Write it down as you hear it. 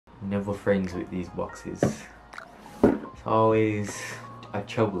never friends with these boxes. It's always a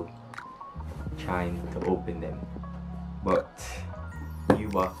trouble trying to open them. But new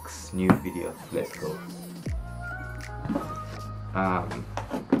box, new video, let's go. I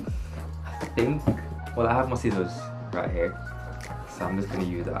think, well, I have my scissors right here, so I'm just gonna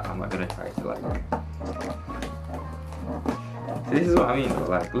use that. I'm not gonna try to like. So this is what I mean,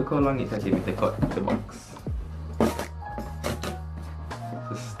 like, look how long it takes me to cut the box.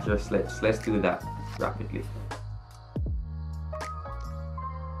 Just let's do that rapidly.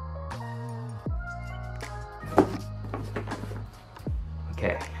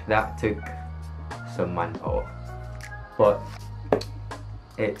 Okay, that took some manpower, but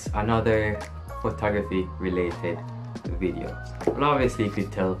it's another photography related video. Well, obviously you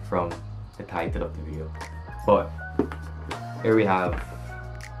could tell from the title of the video, but here we have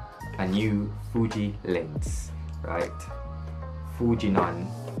a new Fuji lens, right? Fujifilm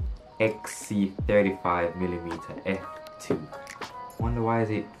XC35mm f2. Wonder why is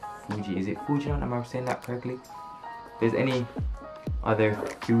it Fuji? Is it Fujifilm? Am I saying that correctly? If there's any other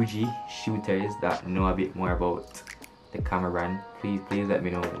Fuji shooters that know a bit more about the camera brand, please let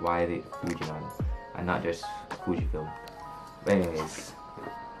me know why is it Fujifilm and not just Fujifilm. But anyways,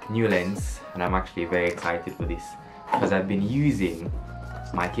 new lens, and I'm actually very excited for this because I've been using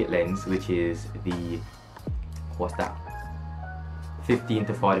my kit lens, which is the, what's that, 15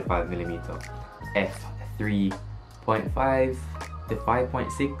 to 45mm f3.5 to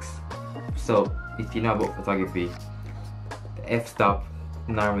 5.6. So if you know about photography, the f-stop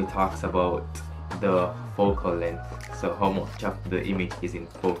normally talks about the focal length, so how much of the image is in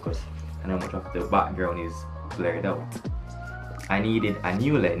focus and how much of the background is blurred out. I needed a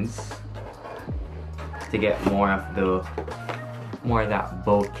new lens to get more of that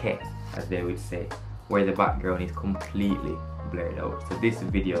bokeh, as they would say, where the background is completely blurred out. So this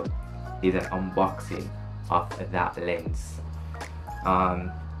video is an unboxing of that lens. I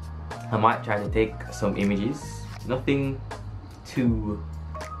might try to take some images, nothing too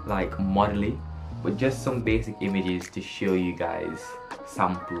like modelly, but just some basic images to show you guys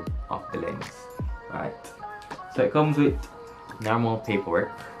sample of the lens, right? So it comes with normal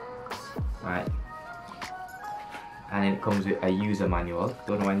paperwork, right? And then it comes with a user manual.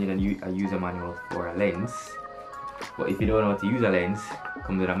 Don't know why you need a user manual for a lens, but if you don't know how to use a lens, it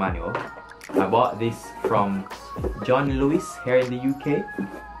comes with a manual. I bought this from John Lewis here in the UK.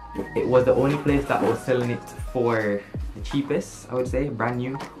 It was the only place that was selling it for the cheapest, I would say, brand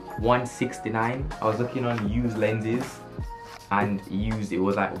new, $169. I was looking on used lenses, and used it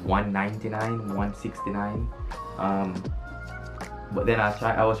was like $199, $169. But then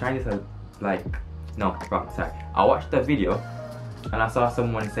I was trying to sell, like, no, wrong, sorry. I watched the video and I saw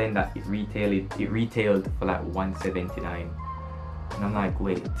someone saying that it retailed for like $179, and I'm like,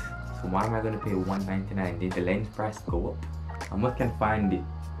 wait, so why am I going to pay $199? Did the lens price go up? I must can find it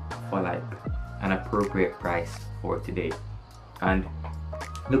for like an appropriate price for today, and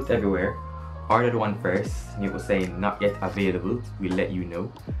looked everywhere, ordered one first, and it was saying not yet available, we'll let you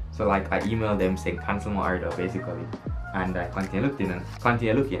know. So like I emailed them saying cancel my order basically, and I continued looking and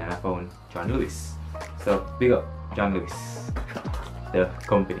I found John Lewis. So big up John Lewis, the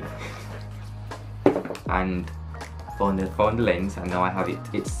company, and found the lens, and now I have it.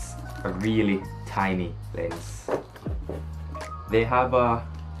 It's a really tiny lens. They have a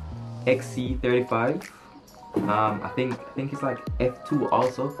XC35. I think it's like f2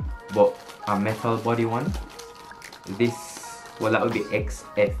 also, but a metal body one. This, well, that would be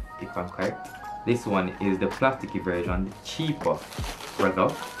XF if I'm correct. This one is the plasticky version, the cheaper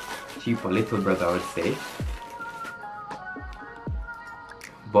little brother, I would say.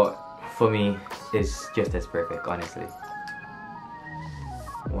 But for me, it's just as perfect, honestly.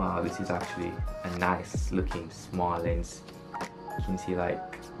 Wow, this is actually a nice looking small lens. You can see,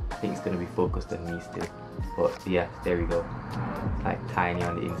 like, I think it's gonna be focused on me still, but yeah, there we go. It's like tiny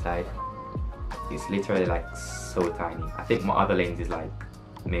on the inside. It's literally like so tiny. I think my other lens is like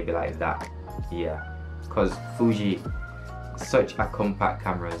maybe like that. Yeah, because Fuji, such a compact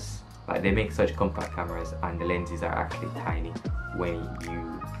cameras, like they make such compact cameras, and the lenses are actually tiny when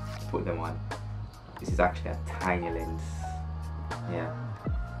you put them on. This is actually a tiny lens. Yeah.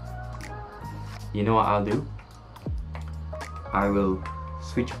 You know what I'll do? I will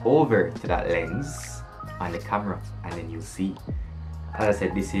switch over to that lens on the camera, and then you'll see. As I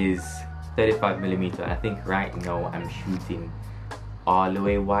said, this is 35mm, and I think right now I'm shooting all the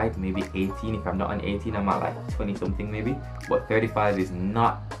way wide, maybe 18. If I'm not on 18, I'm at like 20 something maybe, but 35 is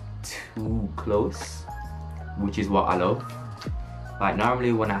not too close, which is what I love. Like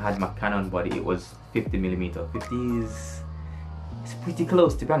normally when I had my Canon body, it was 50mm. 50 is It's pretty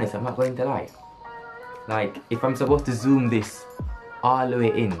close, to be honest, I'm not going to lie. Like, if I'm supposed to zoom this all the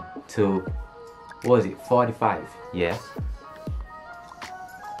way in to, what was it, 45, yeah?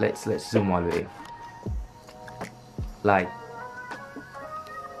 Let's zoom all the way in. Like,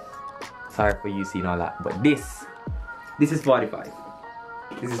 sorry for you seeing all that, but this is 45.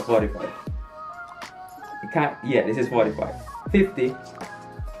 This is 45. You can't, yeah, this is 45. 50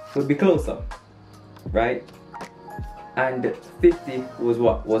 would be closer, right? And 50 was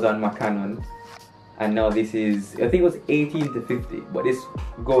what was on my Canon, and now this is, I think it was 18 to 50, but this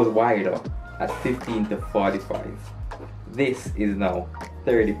goes wider at 15 to 45. This is now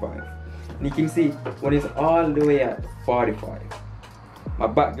 35. And you can see when it's all the way at 45, my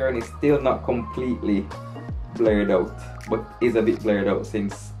background is still not completely blurred out, but is a bit blurred out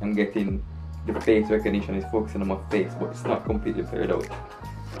since I'm getting the face recognition is focusing on my face, but it's not completely blurred out.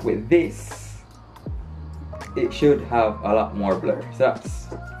 With this, it should have a lot more blur. So that's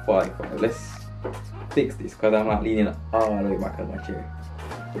 45. Let's fix this because I'm not leaning all the way back on my chair.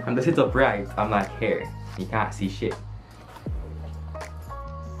 I'm to sit upright, I'm like here. You can't see shit.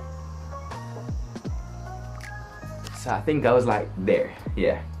 So I think I was like there,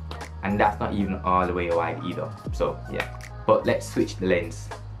 yeah. And that's not even all the way wide either. So yeah. But let's switch the lens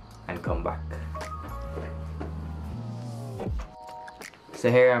and come back. So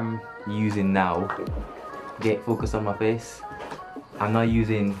here I'm using now, get focus on my face. I'm not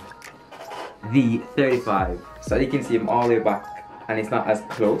using the 35. So you can see I'm all the way back and it's not as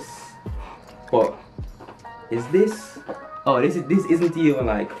close. But is this, oh this isn't even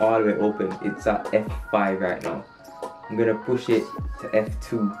like all the way open. It's at f5 right now. I'm gonna push it to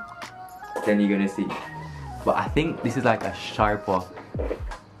f2, then you're gonna see. But I think this is like a sharper,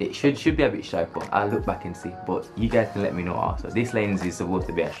 it should be a bit sharper. I'll look back and see, but you guys can let me know also. This lens is supposed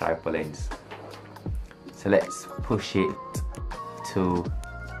to be a sharper lens. So let's push it to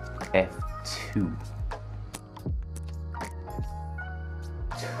f2.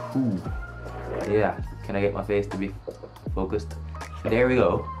 2. Yeah, can I get my face to be focused? So there we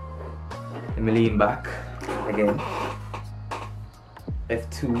go. Let me lean back again.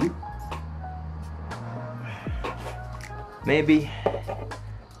 f2. Maybe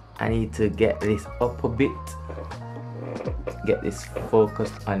I need to get this up a bit, get this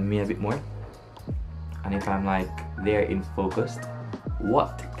focused on me a bit more. And if I'm like there in focused,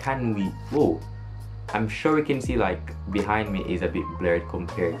 what can we, whoa, I'm sure we can see like behind me is a bit blurred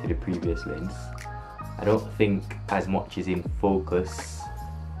compared to the previous lens. I don't think as much is in focus.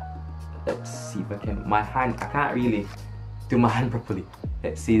 Let's see if I can, my hand, I can't really do my hand properly.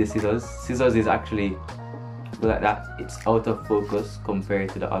 Let's see the scissors. Scissors is actually like that, it's out of focus compared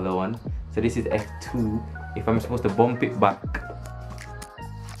to the other one. So this is f2. If I'm supposed to bump it back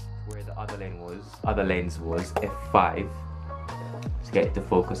where the other lens was f5 to get it to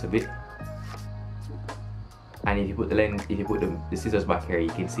focus a bit. And if you put the lens, if you put the scissors back here, you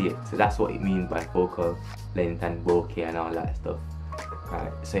can see it. So that's what it means by focal length and bokeh and all that stuff.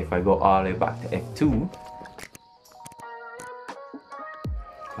 Right, so if I go all the way back to f2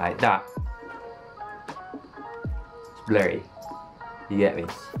 like that, it's blurry, you get me?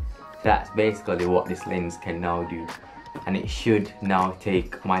 So that's basically what this lens can now do, and it should now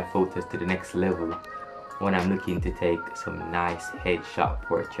take my photos to the next level when I'm looking to take some nice headshot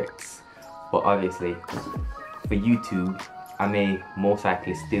portraits. But obviously for YouTube I may most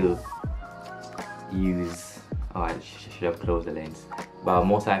likely still use, oh I should have closed the lens, but I'll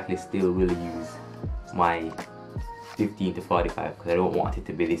most likely still will use my 15 to 45 because I don't want it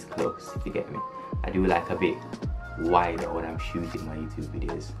to be this close, if you get me. I do like a bit wider when I'm shooting my YouTube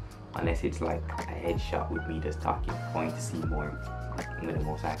videos, unless it's like a headshot with me just talking, wanting to see more. I'm gonna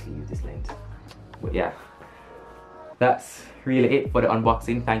most likely use this lens. But yeah, that's really it for the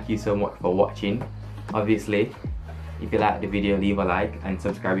unboxing. Thank you so much for watching. Obviously, if you like the video, leave a like and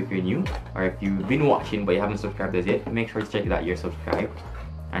subscribe if you're new, or if you've been watching but you haven't subscribed as yet, make sure to check that you're subscribed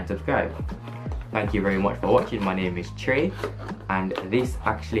and subscribe. Thank you very much for watching. My name is Trey, and this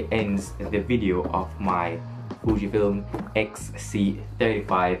actually ends the video of my Fujifilm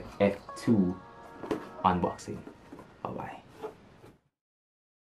XC35 f2 unboxing. Bye bye.